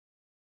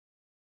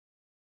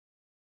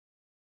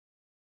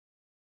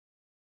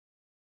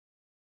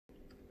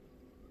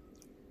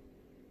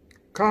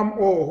Come,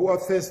 all who are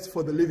thirsty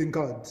for the living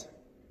God.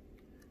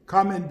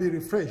 Come and be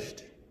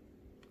refreshed.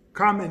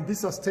 Come and be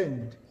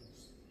sustained.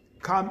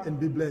 Come and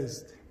be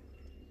blessed.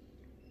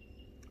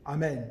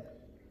 Amen.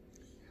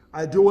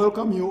 I do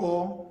welcome you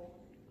all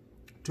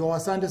to our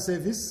Sunday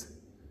service.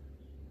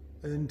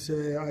 And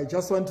I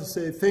just want to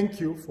say thank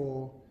you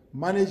for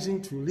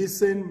managing to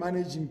listen,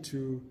 managing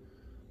to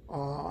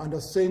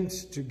understand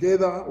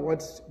together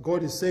what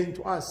God is saying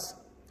to us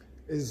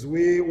as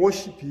we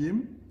worship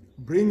Him,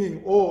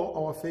 bringing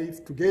all our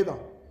faith together.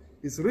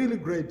 It's really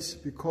great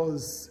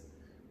because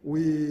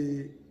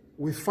we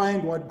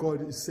find what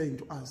God is saying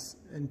to us,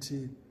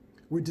 and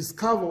we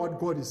discover what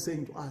God is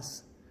saying to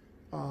us.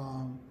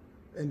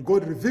 And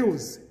God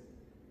reveals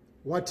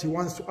what He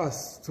wants to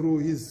us through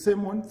His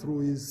sermon,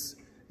 through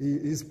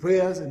His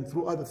prayers, and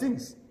through other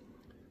things.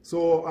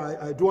 So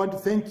I do want to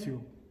thank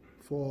you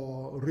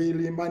for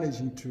really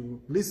managing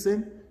to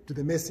listen to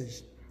the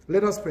message.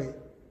 Let us pray.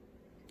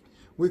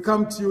 We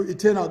come to you,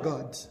 eternal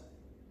God,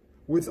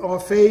 with our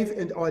faith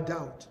and our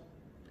doubt,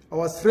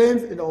 our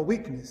strength and our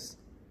weakness,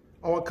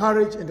 our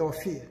courage and our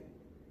fear,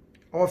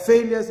 our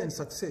failures and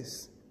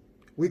success.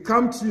 We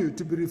come to you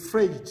to be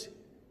refreshed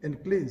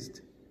and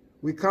cleansed.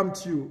 We come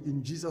to you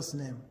in Jesus'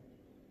 name.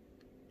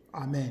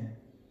 Amen.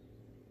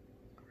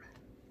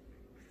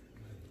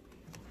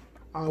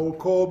 I will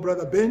call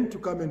Brother Ben to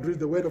come and read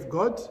the Word of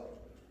God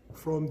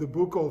from the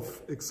book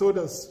of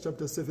Exodus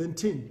chapter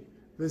 17,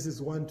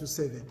 verses 1 to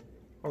 7.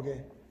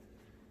 Okay.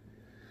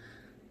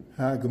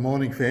 Good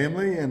morning,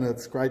 family, and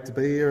it's great to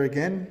be here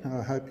again.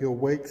 I hope your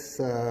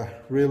week's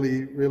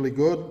really, really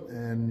good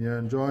and you're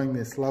enjoying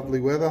this lovely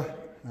weather.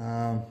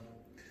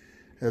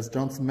 As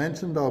Johnson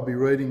mentioned, I'll be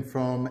reading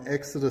from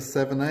Exodus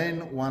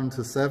 17, 1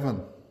 to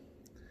 7.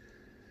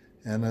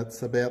 And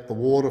it's about the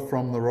water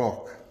from the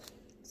rock.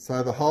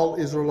 So the whole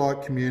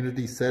Israelite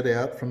community set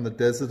out from the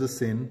desert of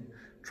Sin,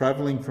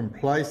 travelling from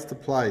place to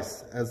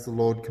place as the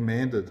Lord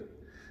commanded.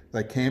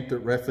 They camped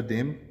at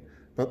Rephidim,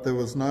 but there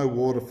was no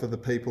water for the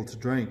people to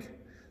drink.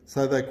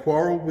 So they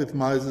quarrelled with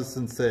Moses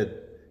and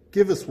said,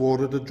 "Give us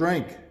water to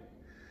drink."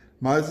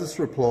 Moses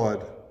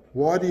replied,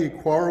 "Why do you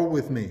quarrel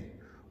with me?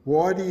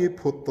 Why do you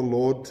put the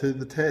Lord to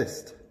the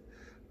test?"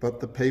 But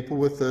the people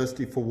were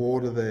thirsty for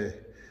water there,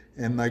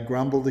 and they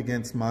grumbled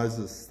against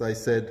Moses. They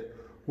said,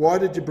 "Why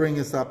did you bring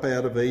us up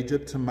out of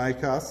Egypt to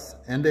make us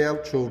and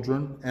our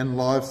children and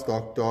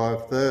livestock die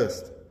of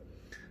thirst?"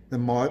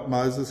 Then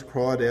Moses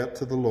cried out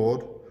to the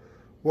Lord,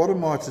 "What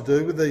am I to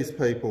do with these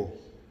people?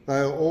 They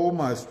are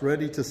almost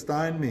ready to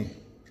stone me."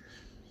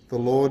 The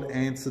Lord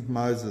answered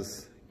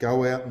Moses,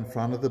 "Go out in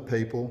front of the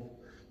people,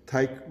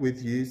 take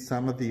with you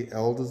some of the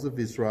elders of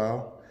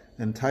Israel,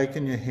 and take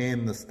in your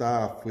hand the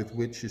staff with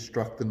which you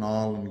struck the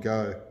Nile, and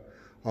go.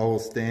 I will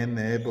stand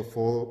there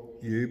before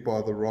you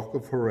by the rock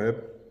of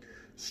Horeb.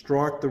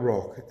 Strike the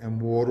rock, and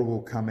water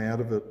will come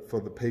out of it for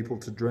the people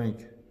to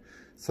drink."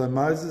 So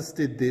Moses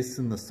did this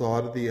in the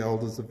sight of the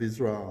elders of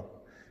Israel,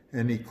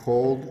 and he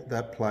called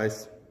that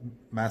place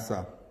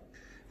Massah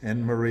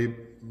and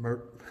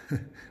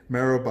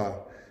Meribah,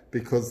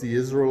 because the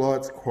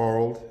Israelites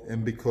quarrelled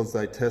and because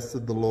they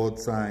tested the Lord,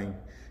 saying,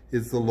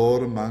 "Is the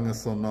Lord among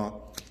us or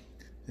not?"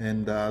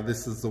 And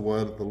this is the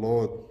word of the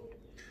Lord.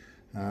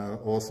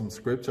 Awesome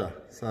scripture.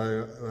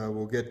 So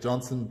we'll get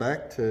Johnson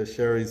back to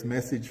share his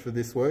message for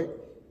this week.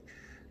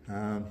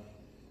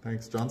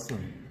 Thanks, Johnson.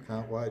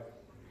 Can't wait.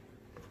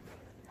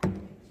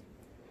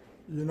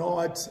 You know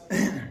what?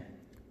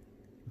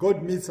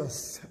 God meets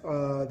us,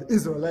 the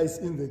Israelites,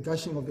 in the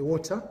gushing of the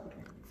water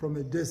from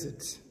a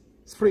desert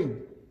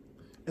spring.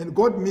 And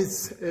God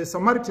meets a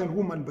Samaritan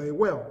woman by a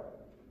well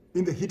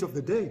in the heat of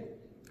the day.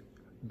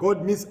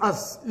 God meets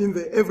us in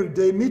the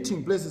everyday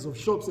meeting places of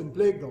shops and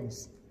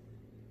playgrounds.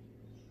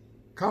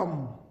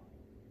 Come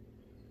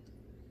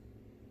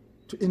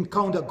to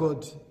encounter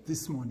God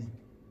this morning.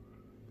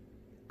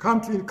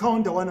 Come to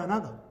encounter one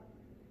another.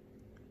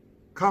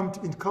 Come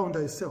to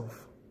encounter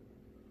yourself.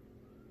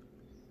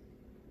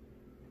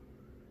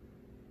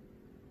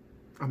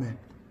 Amen.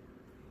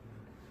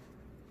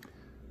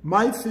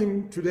 My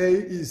theme today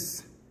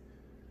is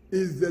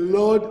the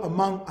Lord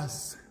among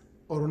us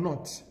or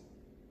not?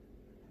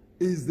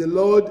 Is the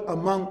Lord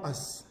among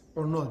us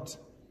or not?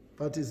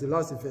 That is the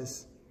last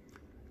verse.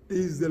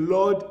 Is the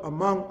Lord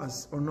among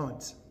us or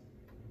not?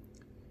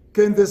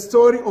 Can the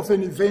story of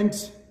an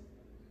event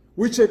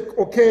which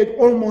occurred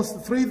almost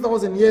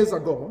 3,000 years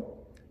ago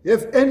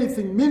have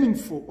anything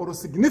meaningful or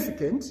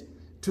significant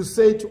to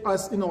say to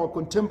us in our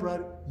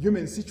contemporary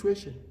human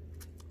situation?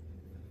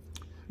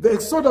 The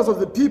exodus of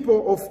the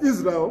people of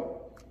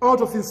Israel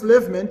out of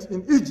enslavement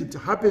in Egypt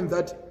happened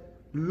that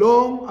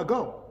long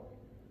ago.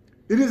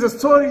 It is a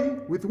story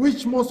with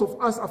which most of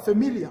us are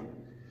familiar.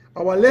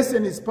 Our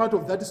lesson is part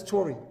of that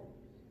story.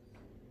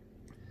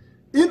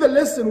 In the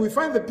lesson, we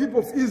find the people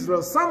of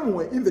Israel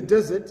somewhere in the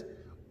desert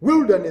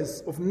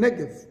wilderness of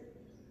Negev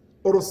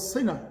or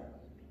Sinai,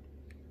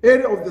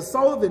 area of the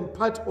southern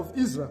part of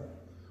Israel,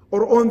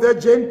 or on their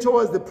journey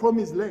towards the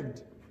promised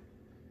land.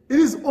 It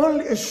is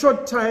only a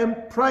short time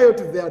prior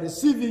to their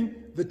receiving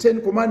the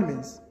 10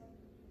 Commandments.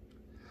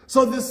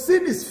 So the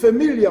scene is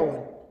familiar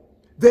one.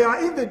 They are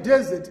in the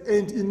desert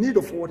and in need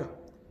of water.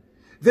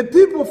 The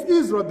people of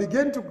Israel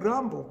began to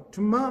grumble,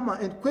 to murmur,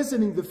 and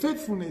questioning the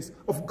faithfulness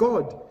of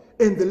God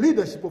and the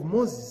leadership of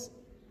Moses.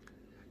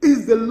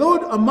 Is the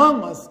Lord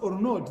among us or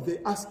not? They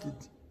asked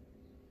it.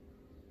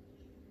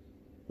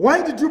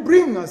 Why did you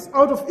bring us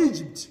out of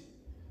Egypt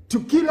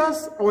to kill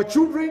us, our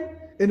children,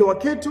 and our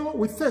cattle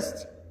with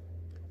thirst?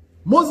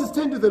 Moses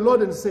turned to the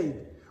Lord and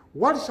said,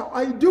 what shall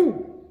I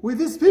do with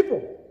these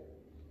people?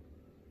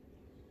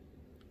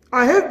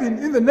 I have been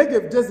in the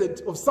Negev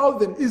desert of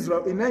southern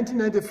Israel in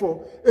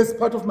 1994 as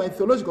part of my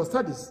theological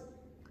studies.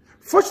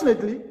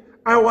 Fortunately,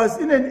 I was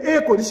in an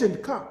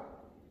air-conditioned car.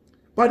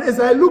 But as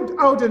I looked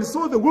out and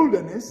saw the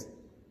wilderness,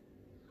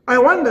 I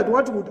wondered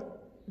what would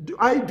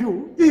I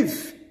do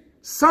if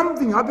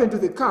something happened to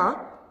the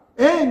car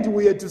and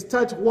we had to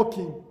start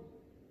walking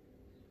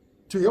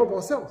to help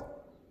ourselves,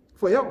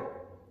 for help.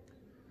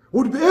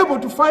 Would we be able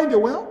to find a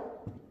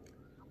well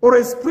or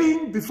a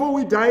spring before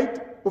we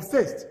died of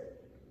thirst?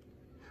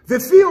 The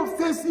fear of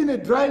thirst in a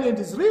dry land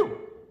is real,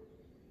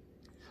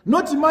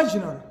 not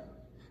imaginary,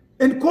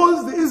 and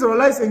caused the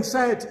Israelites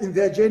anxiety in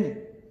their journey.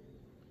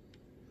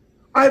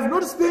 I have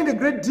not spent a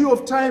great deal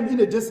of time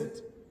in a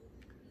desert,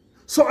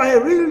 so I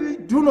really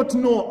do not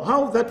know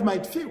how that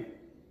might feel.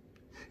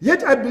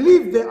 Yet I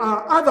believe there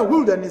are other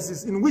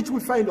wildernesses in which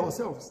we find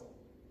ourselves,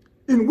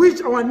 in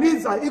which our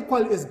needs are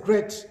equally as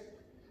great,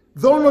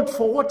 though not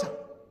for water.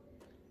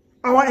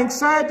 Our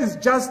anxiety is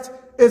just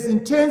as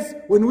intense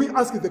when we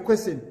ask the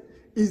question,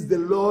 is the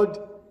Lord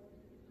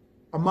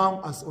among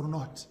us or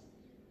not?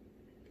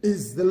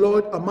 Is the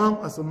Lord among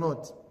us or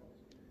not?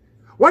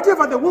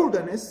 Whatever the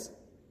wilderness,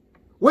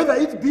 whether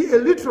it be a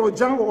literal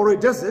jungle or a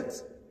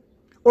desert,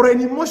 or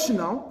an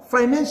emotional,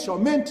 financial,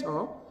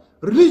 mental,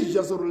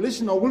 religious or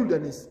relational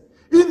wilderness,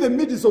 in the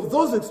midst of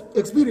those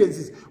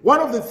experiences, one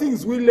of the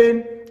things we learn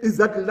is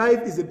that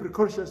life is a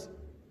precocious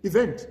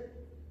event.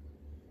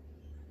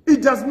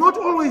 It does not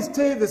always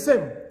stay the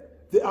same.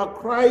 There are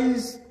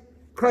crises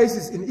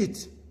in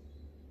it.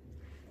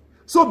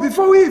 So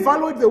before we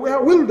evaluate the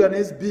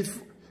wilderness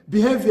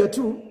behavior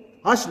too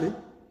harshly,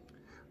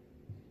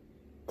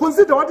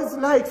 consider what it's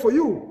like for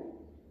you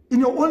in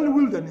your own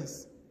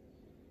wilderness.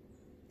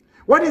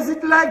 What is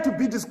it like to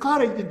be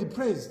discouraged and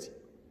depressed?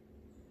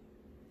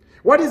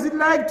 What is it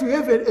like to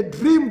have a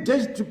dream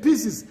dashed to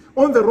pieces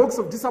on the rocks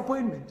of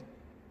disappointment?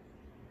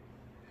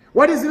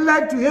 What is it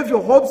like to have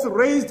your hopes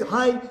raised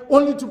high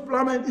only to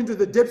plummet into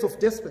the depths of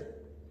despair?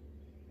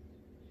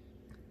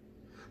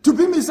 To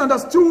be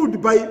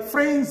misunderstood by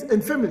friends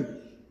and family.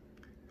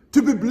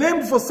 To be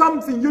blamed for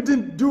something you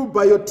didn't do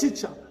by your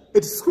teacher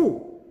at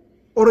school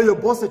or your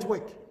boss at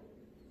work.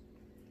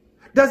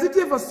 Does it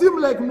ever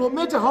seem like no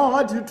matter how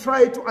hard you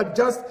try to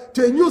adjust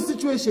to a new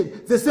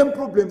situation, the same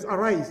problems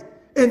arise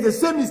and the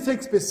same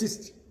mistakes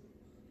persist?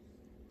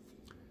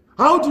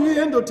 How do you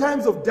handle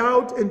times of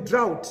doubt and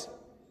drought,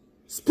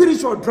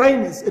 spiritual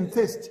dryness and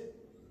thirst?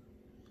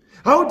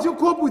 How do you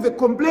cope with the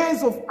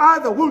complaints of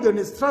other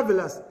wilderness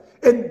travelers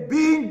and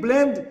being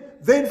blamed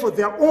then for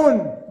their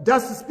own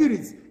dusty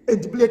spirits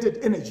and depleted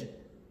energy?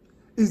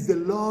 Is the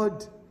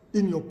Lord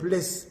in your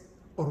place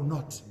or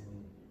not?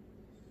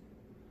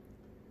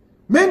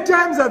 Many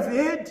times I've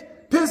heard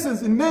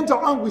persons in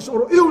mental anguish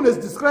or illness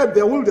describe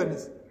their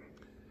wilderness.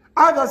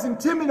 Others in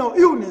terminal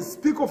illness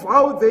speak of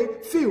how they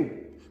feel,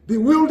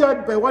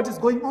 bewildered by what is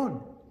going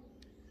on.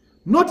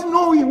 Not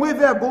knowing where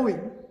they are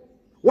going,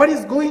 what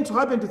is going to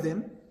happen to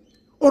them,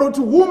 or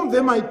to whom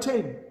they might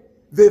turn,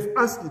 they've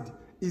asked,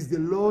 is the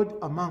Lord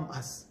among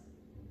us?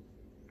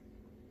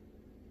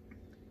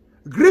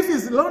 Grief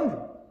is lonely,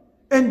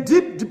 and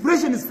deep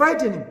depression is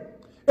frightening,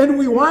 and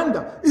we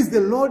wonder, is the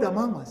Lord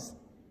among us?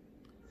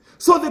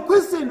 So the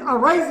question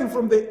arising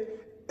from the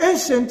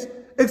ancient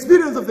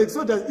experience of the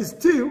Exodus is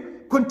still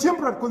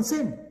contemporary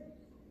concern.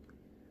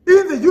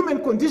 In the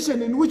human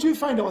condition in which we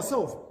find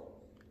ourselves,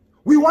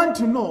 we want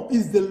to know,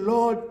 is the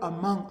Lord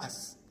among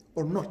us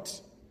or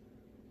not?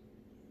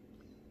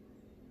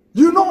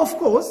 You know, of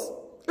course,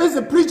 as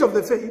a preacher of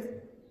the faith,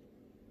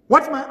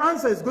 what my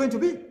answer is going to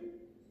be.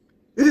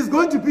 It is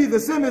going to be the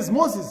same as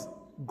Moses.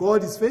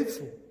 God is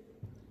faithful.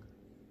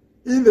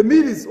 In the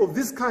midst of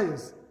this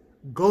chaos,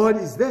 God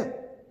is there.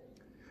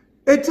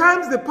 At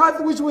times, the path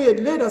which we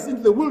had led us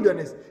into the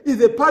wilderness is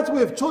the path we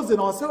have chosen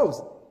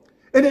ourselves.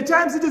 And at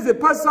times, it is the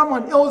path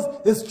someone else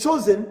has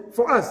chosen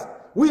for us.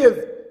 We have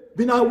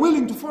been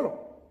unwilling to follow.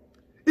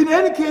 In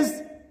any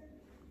case,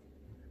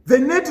 the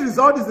net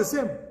result is the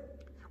same.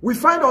 We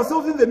find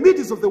ourselves in the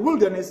midst of the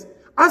wilderness,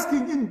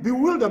 asking in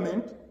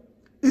bewilderment,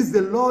 is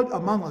the Lord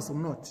among us or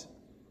not?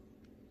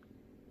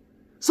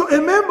 So a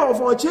member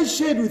of our church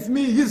shared with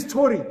me his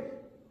story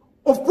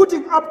of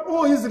putting up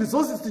all his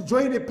resources to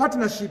join a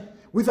partnership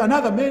with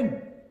another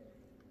man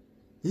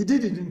he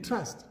didn't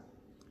trust.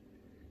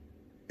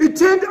 It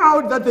turned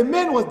out that the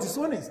man was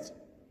dishonest.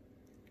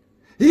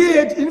 He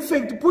had, in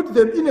fact, put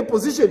them in a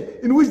position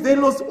in which they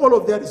lost all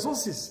of their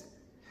resources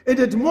and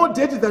had more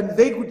debt than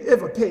they could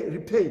ever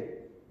repay.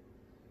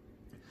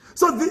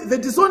 So the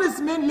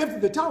dishonest man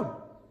left the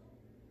town.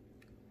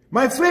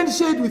 My friend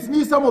shared with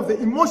me some of the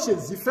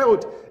emotions he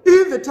felt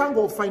in the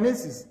tangle of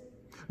finances,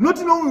 not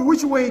knowing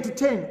which way to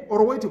turn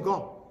or where to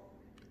go.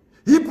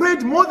 He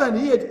prayed more than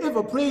he had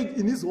ever prayed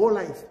in his whole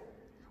life,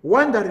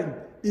 wondering,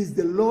 is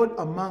the Lord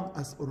among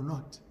us or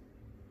not?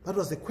 That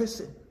was the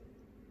question.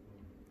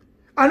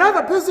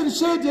 Another person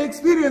shared the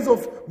experience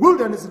of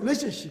wilderness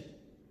relationship.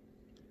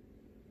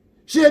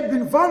 She had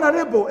been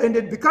vulnerable and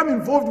had become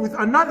involved with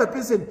another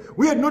person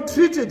who had not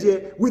treated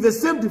her with the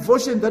same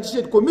devotion that she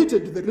had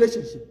committed to the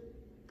relationship.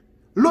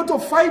 Lot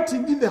of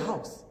fighting in the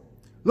house.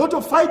 Lot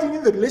of fighting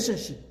in the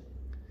relationship.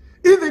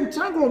 In the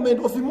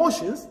entanglement of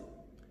emotions,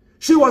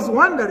 she was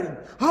wondering,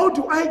 how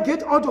do I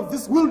get out of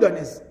this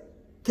wilderness?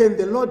 Can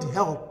the Lord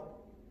help?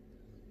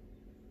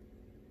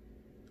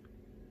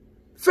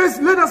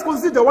 First, let us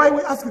consider why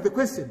we ask the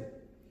question.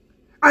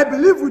 I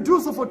believe we do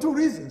so for two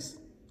reasons.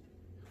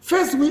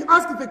 First, we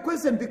ask the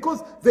question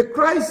because the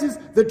crisis,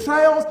 the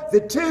trials, the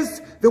tests,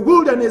 the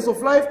wilderness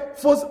of life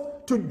force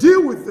to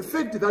deal with the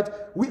fact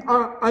that we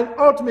are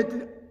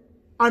ultimately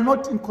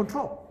not in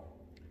control.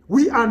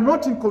 We are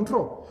not in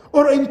control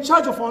or in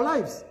charge of our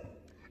lives.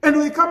 And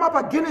we come up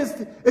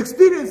against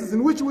experiences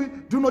in which we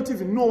do not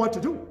even know what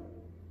to do.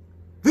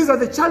 These are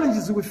the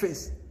challenges we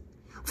face.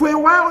 For a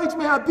while, it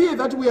may appear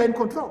that we are in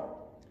control.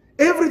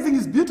 Everything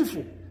is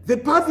beautiful. The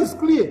path is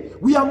clear.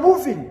 We are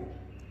moving.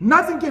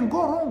 Nothing can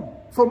go wrong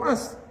from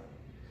us.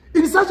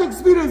 In such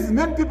experiences,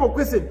 many people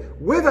question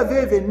whether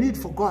they have a need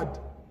for God.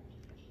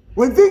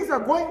 When things are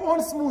going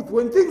on smooth,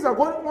 when things are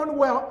going on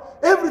well,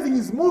 everything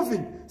is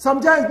moving.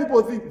 Sometimes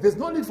people think there's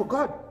no need for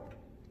God.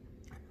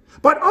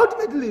 But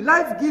ultimately,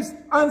 life gives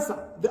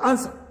the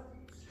answer.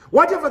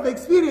 Whatever the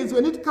experience,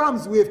 when it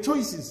comes, we have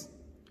choices.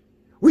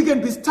 We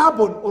can be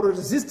stubborn or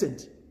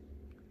resistant.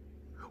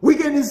 We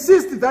can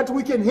insist that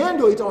we can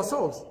handle it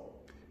ourselves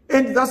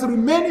and thus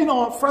remain in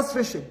our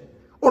frustration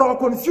or our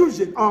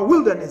confusion, our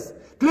wilderness,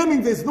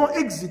 claiming there's no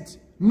exit,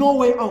 no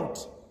way out.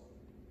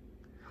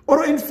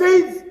 Or in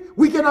faith,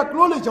 we can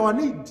acknowledge our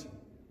need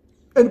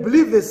and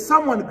believe there's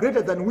someone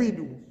greater than we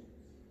do,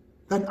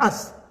 than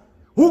us,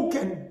 who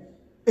can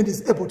and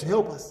is able to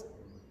help us.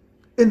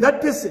 And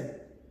that person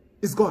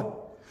is God.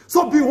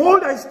 So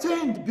behold, I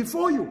stand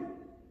before you.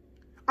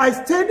 I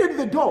stand at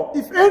the door.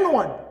 If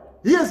anyone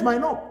hears my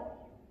knock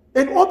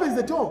and opens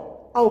the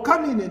door, I'll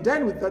come in and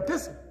dine with that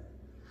person.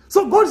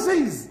 So God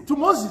says to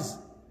Moses,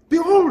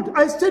 behold,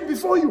 I stand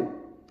before you.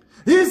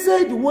 He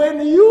said,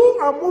 when you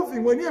are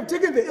moving, when you have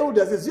taken the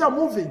elders as you are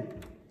moving,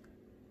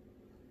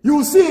 you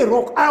will see a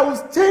rock. I will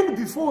stand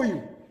before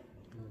you.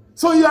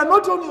 So you are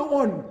not on your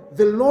own.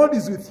 The Lord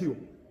is with you.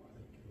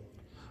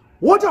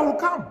 Water will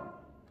come.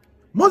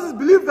 Moses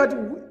believed that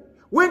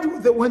when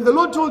the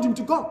Lord told him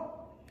to go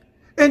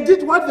and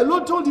did what the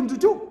Lord told him to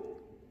do,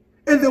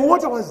 and the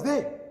water was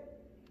there.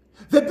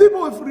 The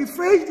people were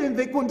refreshed and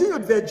they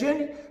continued their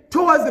journey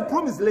towards the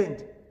promised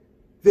land.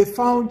 They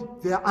found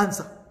their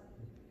answer.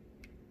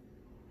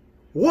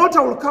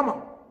 Water will come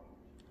up.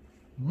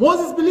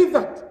 Moses believed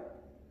that.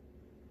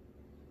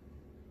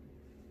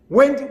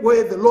 Went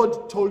where the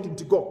Lord told him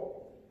to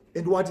go.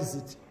 And what is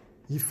it?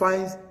 He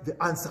finds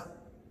the answer.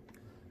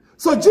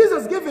 So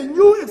Jesus gave a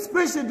new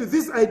expression to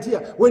this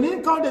idea when he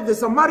encountered the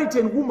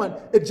Samaritan woman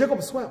at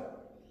Jacob's well.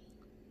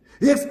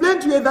 He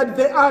explained to her that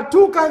there are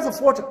two kinds of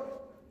water.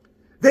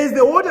 There is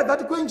the water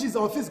that quenches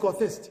our physical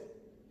thirst.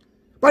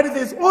 But there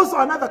is also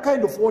another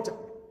kind of water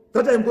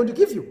that I am going to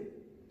give you.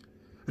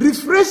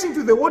 Refreshing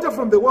to the water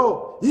from the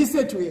well, he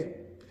said to her,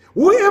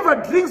 whoever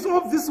drinks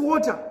of this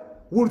water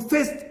will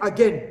thirst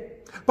again.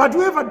 But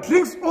whoever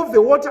drinks of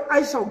the water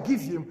I shall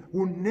give him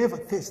will never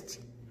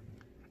thirst.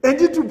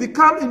 And it will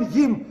become in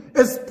him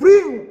a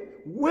spring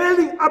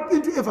welling up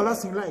into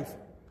everlasting life.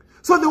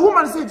 So the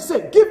woman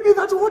said, give me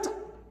that water.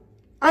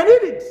 I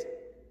need it.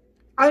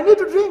 I need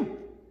to drink.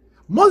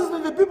 Moses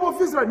and the people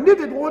of Israel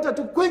needed water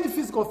to quench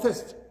physical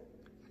thirst.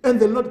 And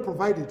the Lord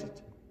provided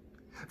it.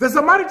 The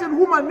Samaritan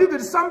woman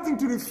needed something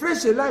to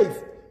refresh her life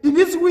in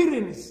its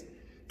weariness,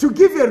 to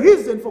give a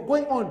reason for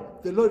going on.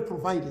 The Lord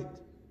provided.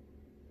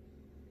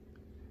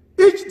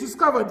 Each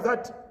discovered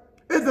that,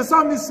 as the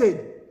psalmist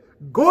said,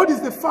 God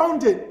is the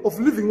fountain of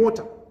living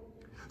water.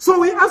 So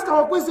we ask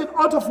our question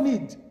out of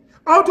need,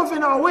 out of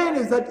an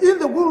awareness that in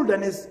the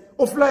wilderness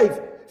of life,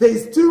 there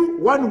is still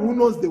one who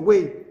knows the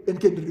way and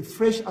can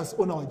refresh us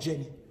on our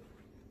journey.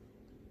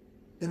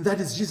 And that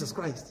is Jesus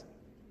Christ.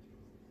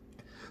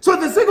 So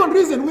the second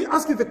reason we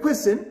ask the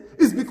question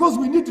is because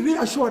we need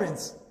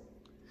reassurance.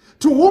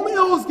 To whom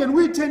else can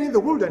we turn in the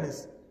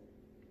wilderness?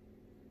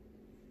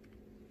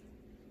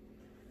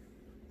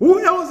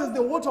 Who else is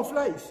the water of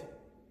life,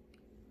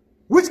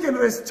 which can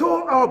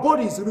restore our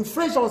bodies,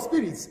 refresh our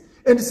spirits,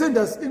 and send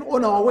us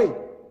on our way?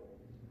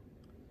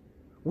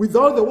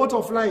 Without the water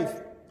of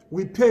life,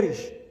 we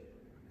perish,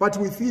 but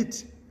with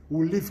it,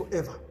 we live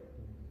forever.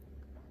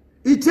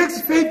 It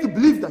takes faith to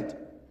believe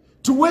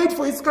that, to wait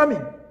for its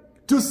coming,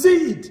 to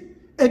see it,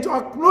 and to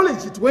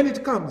acknowledge it when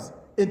it comes,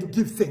 and to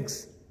give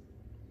thanks.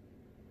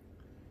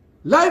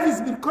 Life is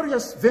a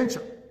vicarious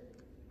venture.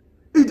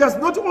 It does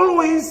not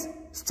always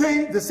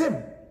stay the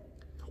same.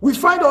 We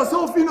find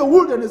ourselves in a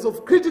wilderness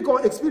of critical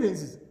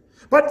experiences.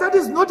 But that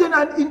is not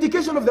an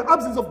indication of the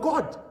absence of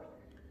God.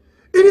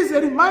 It is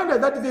a reminder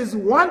that there is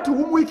one to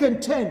whom we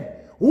can turn,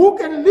 who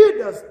can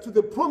lead us to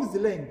the promised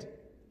land,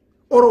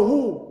 or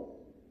who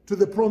to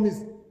the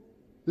promised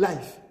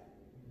life,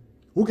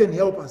 who can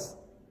help us.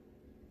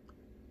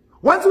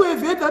 Once we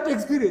have had that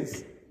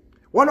experience,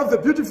 one of the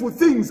beautiful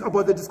things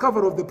about the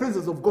discovery of the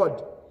presence of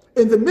God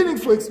and the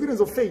meaningful experience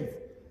of faith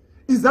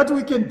is that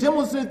we can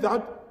demonstrate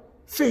that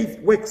faith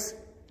works.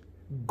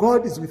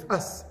 God is with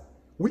us.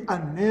 We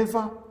are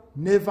never,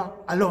 never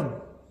alone.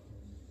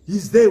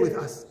 He's there with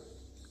us.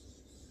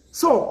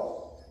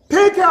 So,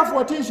 pay careful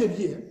attention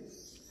here.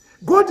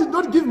 God did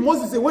not give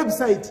Moses a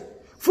website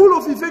full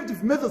of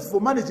effective methods for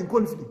managing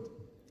conflict.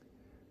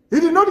 He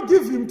did not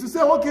give him to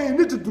say, okay, you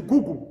need to do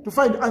Google to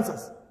find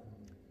answers.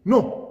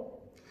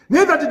 No.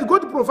 Neither did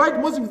God provide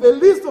Moses with a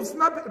list of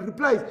snap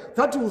replies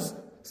that was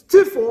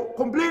stifle,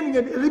 complaining,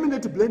 and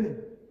eliminate blaming.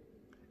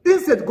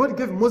 Instead, God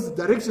gave Moses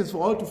directions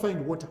for how to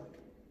find water.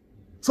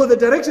 So the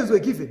directions were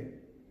given.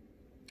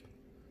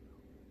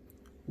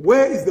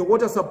 Where is the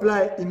water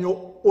supply in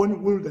your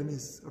own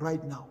wilderness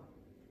right now?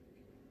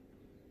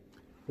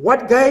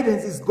 What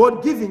guidance is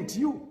God giving to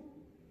you?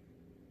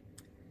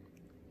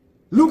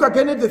 Look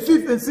again at the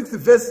 5th and 6th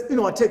verse in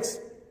our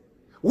text,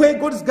 where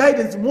God's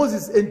guidance to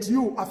Moses and to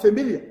you are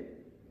familiar.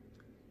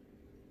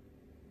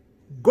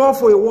 Go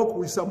for a walk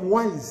with some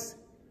wise,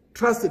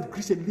 trusted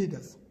Christian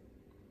leaders.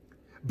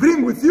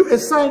 Bring with you a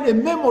sign, a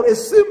memory, a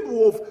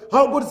symbol of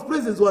how God's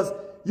presence was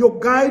your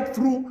guide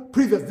through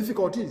previous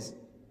difficulties.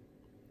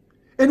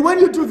 And when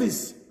you do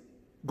this,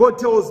 God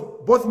tells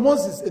both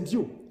Moses and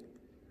you,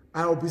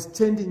 I will be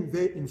standing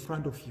there in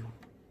front of you.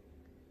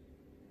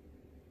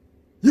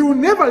 He will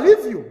never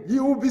leave you. He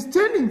will be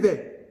standing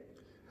there.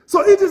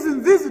 So it is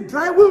in this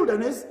dry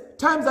wilderness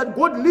times that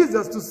God leads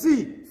us to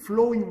see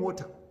flowing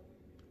water.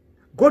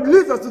 God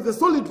leads us to the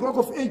solid rock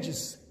of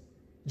ages,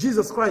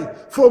 Jesus Christ,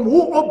 from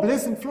whom all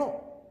blessing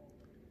flow.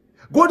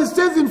 God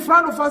stands in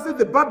front of us at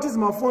the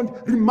baptismal font,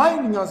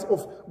 reminding us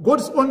of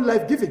God's own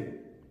life-giving,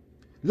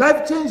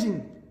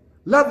 life-changing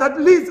love that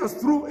leads us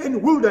through any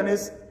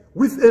wilderness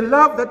with a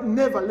love that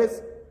never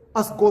lets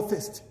us go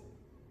thirst,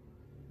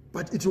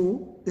 but it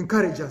will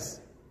encourage us.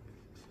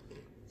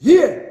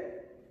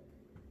 Here,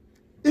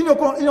 in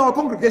our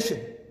congregation,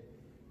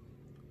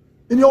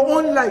 in your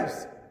own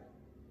lives,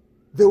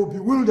 there will be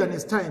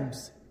wilderness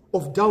times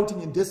of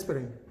doubting and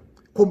despairing,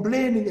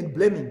 complaining and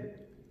blaming,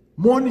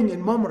 mourning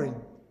and murmuring,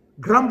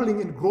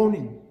 grumbling and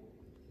groaning.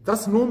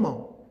 That's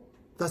normal.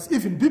 That's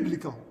even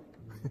biblical,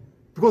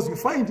 because you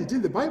find it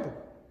in the Bible.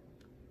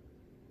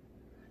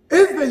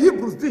 As the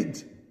Hebrews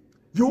did,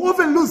 you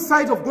often lose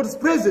sight of God's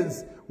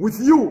presence with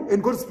you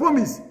and God's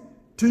promise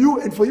to you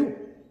and for you.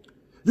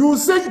 You will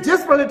search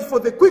desperately for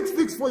the quick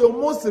fix for your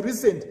most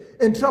recent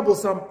and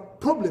troublesome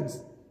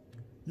problems.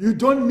 You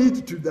don't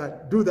need to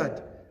do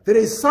that. There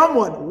is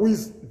someone who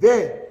is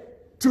there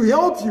to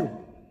help you.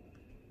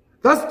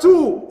 That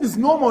too is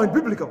normal and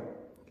biblical.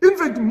 In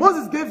fact,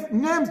 Moses gave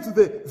names to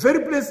the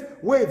very place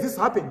where this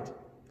happened.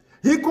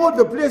 He called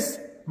the place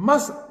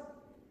Massa,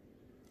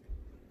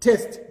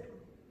 test,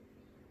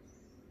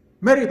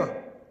 Meribah,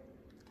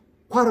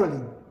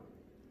 quarreling.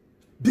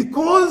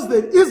 Because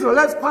the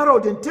Israelites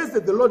quarreled and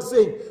tested the Lord,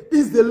 saying,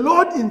 is the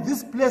Lord in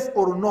this place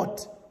or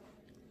not?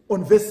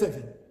 On verse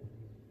 7.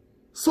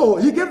 So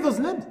he gave those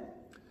names.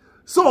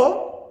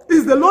 So,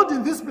 is the Lord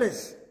in this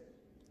place?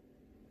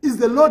 Is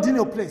the Lord in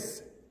your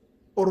place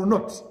or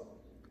not?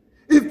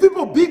 If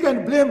people beg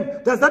and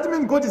blame, does that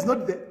mean God is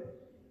not there?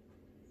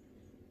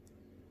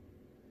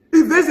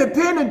 If there's a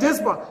pain and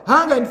despair,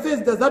 hunger and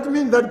thirst, does that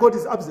mean that God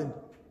is absent?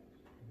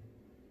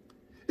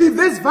 If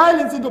there's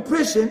violence and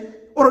oppression,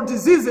 or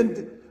disease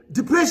and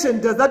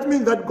depression, does that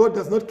mean that God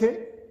does not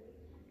care?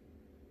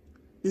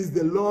 Is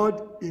the Lord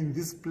in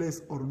this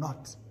place or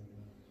not?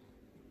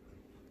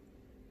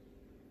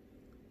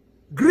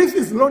 Grief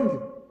is lonely.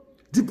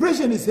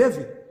 Depression is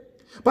heavy.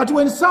 But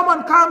when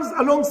someone comes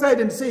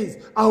alongside and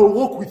says, I will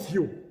walk with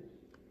you,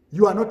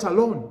 you are not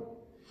alone.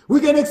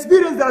 We can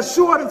experience the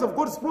assurance of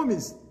God's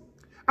promise.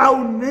 I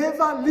will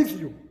never leave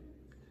you.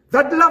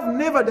 That love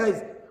never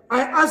dies.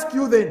 I ask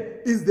you then,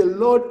 is the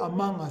Lord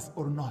among us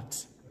or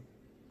not?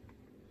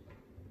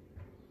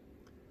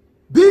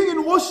 Being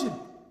in worship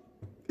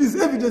is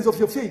evidence of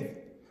your faith.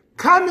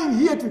 Coming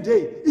here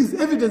today is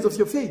evidence of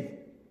your faith.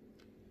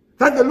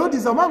 That the Lord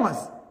is among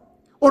us,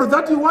 or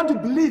that you want to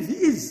believe He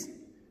is.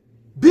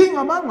 Being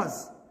among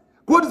us,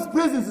 God's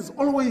presence is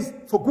always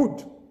for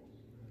good.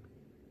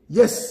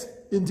 Yes,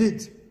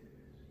 indeed,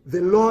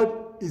 the Lord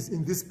is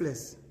in this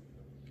place.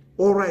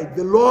 All right,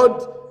 the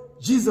Lord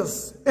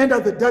Jesus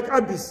entered the dark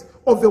abyss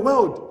of the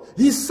world.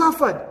 He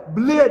suffered,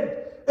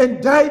 bled,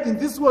 and died in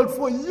this world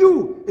for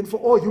you and for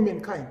all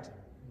humankind.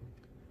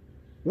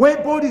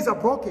 Where bodies are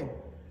broken,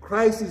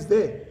 Christ is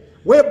there.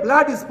 Where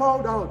blood is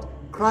poured out,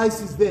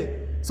 Christ is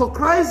there. So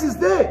Christ is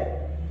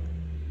there.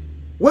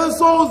 Where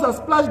souls are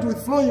splashed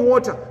with flowing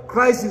water,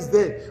 Christ is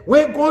there.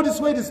 Where God's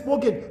word is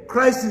spoken,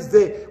 Christ is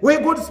there. Where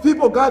God's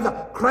people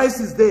gather, Christ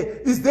is there.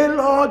 Is there,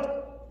 Lord?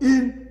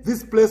 in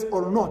this place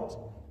or not?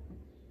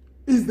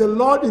 Is the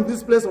Lord in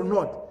this place or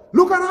not?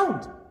 Look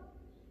around.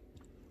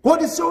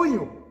 God is showing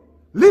you.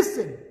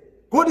 Listen.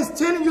 God is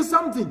telling you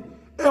something.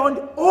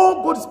 And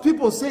all God's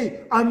people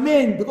say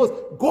amen, because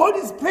God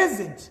is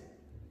present.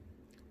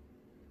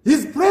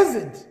 He's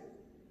present.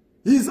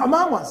 He's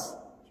among us.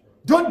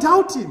 Don't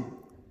doubt him.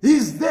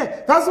 He's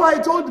there. That's why I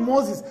told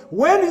Moses,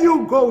 when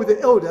you go with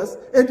the elders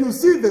and you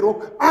see the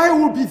rock, I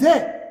will be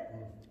there.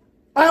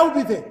 I will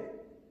be there.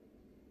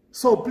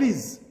 So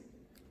please,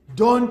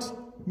 don't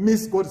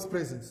miss God's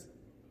presence.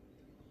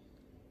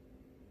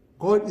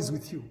 God is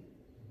with you.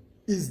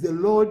 Is the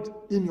Lord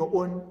in your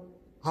own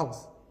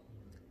house?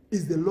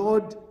 Is the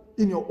Lord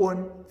in your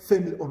own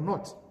family or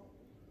not?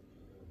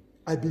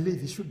 I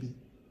believe he should be.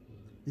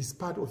 He's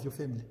part of your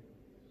family.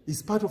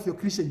 He's part of your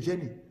Christian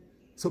journey.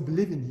 So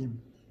believe in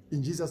him.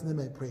 In Jesus' name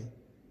I pray.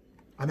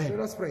 Amen. Let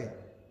us pray.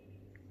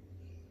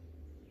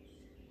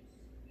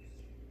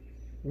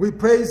 We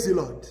praise you,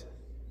 Lord,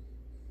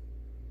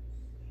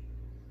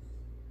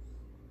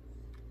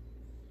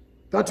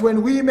 that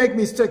when we make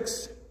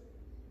mistakes,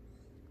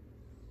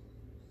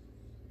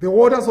 the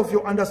waters of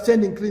your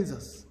understanding cleanse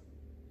us.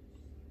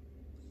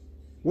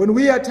 When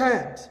we are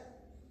tired,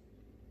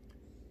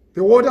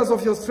 the waters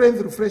of your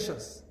strength refresh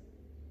us.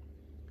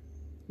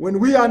 When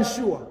we are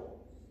unsure,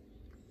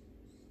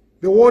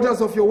 the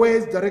waters of your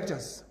ways direct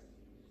us.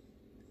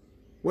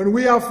 When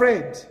we are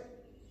afraid,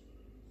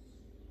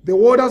 the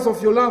waters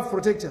of your love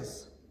protect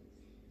us.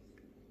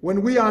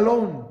 When we are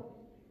alone,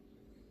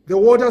 the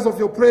waters of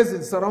your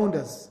presence surround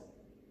us.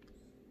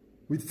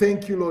 We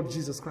thank you, Lord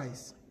Jesus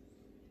Christ.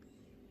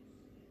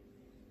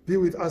 Be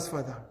with us,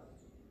 Father.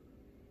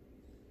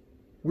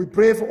 We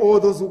pray for all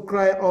those who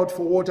cry out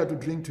for water to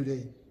drink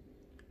today.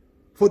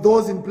 For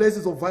those in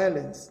places of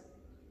violence.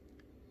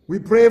 We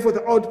pray for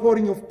the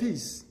outpouring of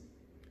peace.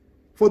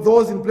 For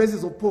those in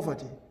places of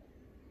poverty.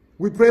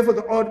 We pray for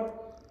the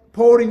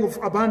outpouring of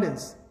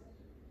abundance.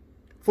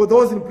 For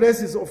those in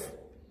places of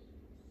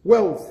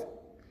wealth.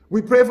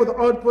 We pray for the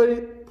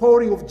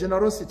outpouring of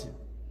generosity.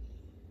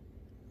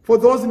 For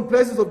those in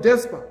places of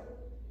despair.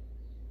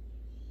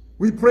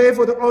 We pray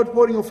for the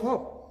outpouring of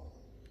hope.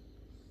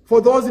 For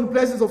those in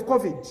places of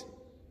COVID,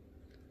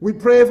 we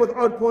pray for the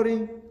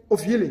outpouring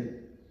of healing.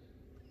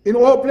 In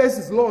all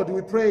places, Lord,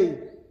 we pray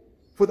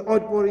for the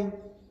outpouring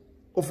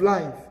of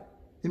life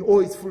in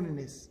all its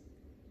fullness.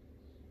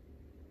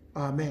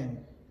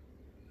 Amen.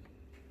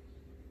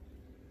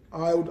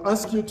 I would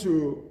ask you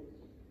to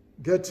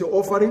get your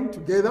offering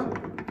together.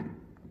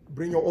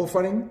 Bring your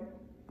offering.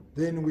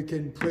 Then we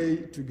can pray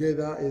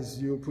together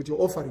as you put your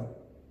offering.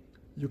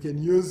 You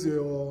can use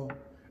your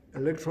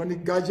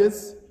electronic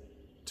gadgets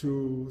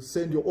to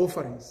send your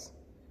offerings.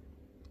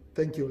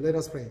 Thank you. Let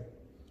us pray.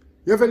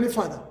 Heavenly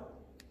Father,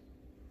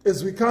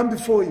 as we come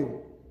before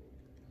you,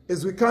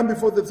 as we come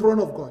before the throne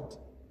of God,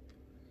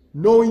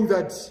 knowing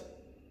that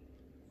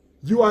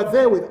you are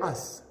there with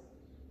us,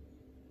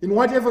 in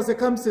whatever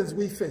circumstance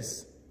we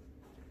face,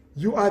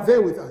 you are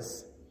there with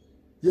us.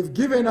 You've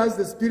given us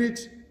the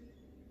spirit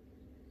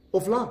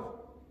of love,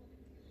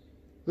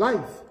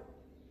 life.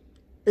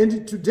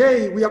 And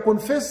today we are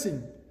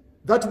confessing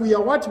that we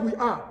are what we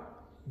are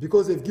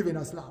because they've given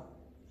us love,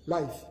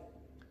 life.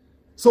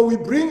 So we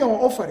bring our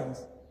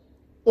offerings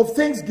of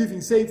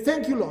thanksgiving, saying,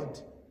 thank you, Lord,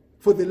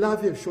 for the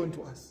love you have shown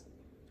to us.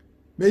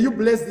 May you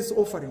bless this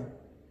offering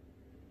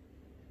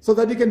so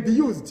that it can be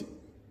used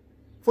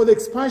for the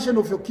expansion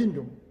of your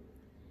kingdom.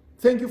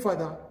 Thank you,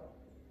 Father.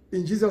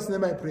 In Jesus'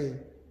 name I pray.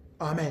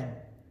 Amen.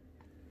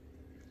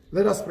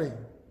 Let us pray.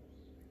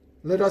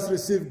 Let us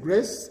receive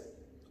grace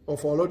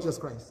of our Lord Jesus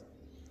Christ.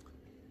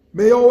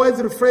 May you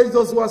always refresh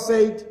those who are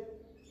saved.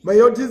 May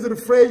you always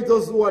refresh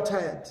those who are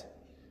tired.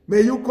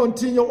 May you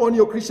continue on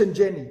your Christian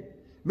journey.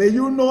 May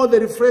you know the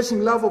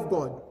refreshing love of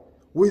God,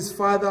 who is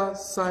Father,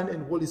 Son,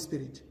 and Holy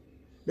Spirit.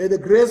 May the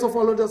grace of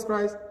our Lord Jesus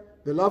Christ,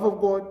 the love of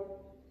God,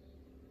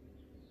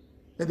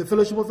 and the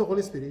fellowship of the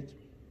Holy Spirit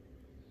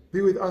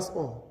be with us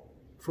all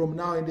from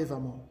now and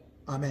evermore.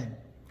 Amen.